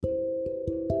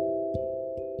Chapter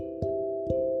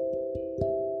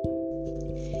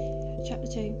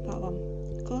 2, Part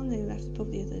 1. Cole and Lily left the pub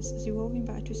with the others. As he walking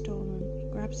back to his dorm room, he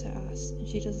grabs her ass, and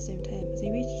she does the same to him. As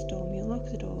he reaches his dorm, he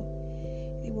unlocks the door.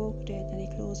 They walked in, and he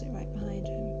closed it right behind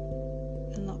him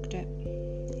and locked it.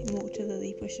 He walked to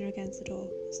Lily, pushing her against the door,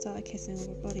 and started kissing over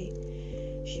her body.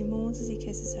 She moans as he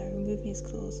kisses her, removing his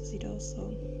clothes as he does so.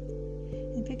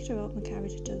 He picked her up and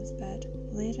carried her to his bed,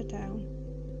 laid her down,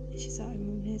 and she started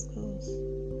removing his clothes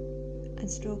and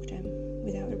stroked him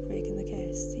without her breaking the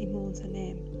kiss. He moans her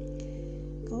name.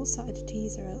 Cole started to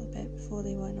tease her a little bit before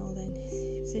they went all in.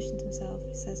 He positioned himself.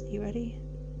 He says, "You ready?"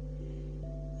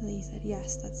 Lily said,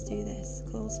 "Yes, let's do this."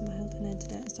 Cole smiled and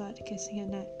entered it and started kissing her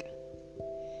neck,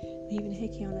 leaving a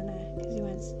hickey on her neck as he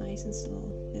went nice and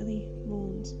slow. Lily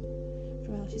moaned.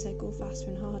 For a while she said, "Go faster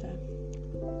and harder."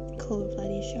 Cole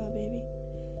replied, "Are you sure, baby?"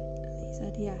 Lily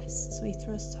said, "Yes." So he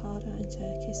thrusts harder into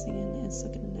her, kissing and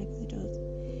sucking her neck as he does.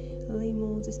 Lily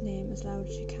moans his name as loud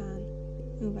as she can,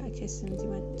 moving back kissing him as he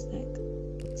went into his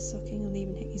neck, sucking and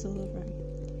leaving hickeys all over him.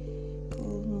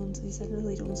 Cole moans as he said,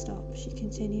 "Lily, don't stop." She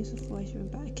continues with voice, moving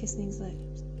back, kissing his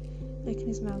lips, licking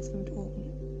his mouth for him to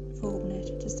open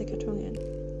it, to stick her tongue in.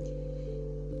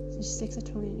 So she sticks her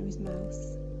tongue into his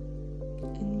mouth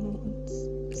and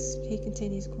moans. He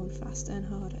continues going faster and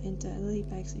harder into her. Lily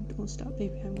begs him, "Don't stop,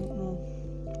 baby, I want more."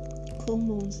 Cole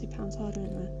moans as he pounds harder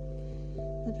into her.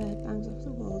 The bed bangs off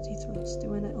the walls he thrusts. They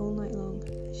went out all night long.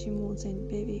 She moans saying,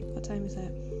 "Baby, what time is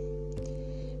it?"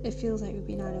 "It feels like we've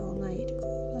been at it all night."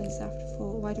 Cole replies, "It's after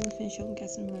 4. Why don't we finish up and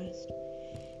get some rest?"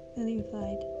 Lily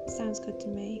replied, "Sounds good to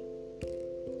me,"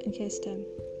 and kissed him,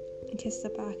 and kissed her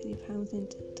back as he pounds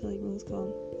until he was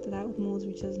gone. The loud moans of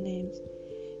each other's names.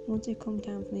 Once they'd come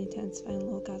down from the intense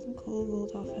final orgasm, Cole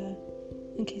rolled off her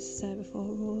and kisses her before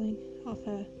rolling off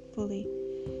her fully,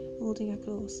 holding her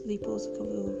close as he pulls the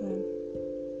covers over him.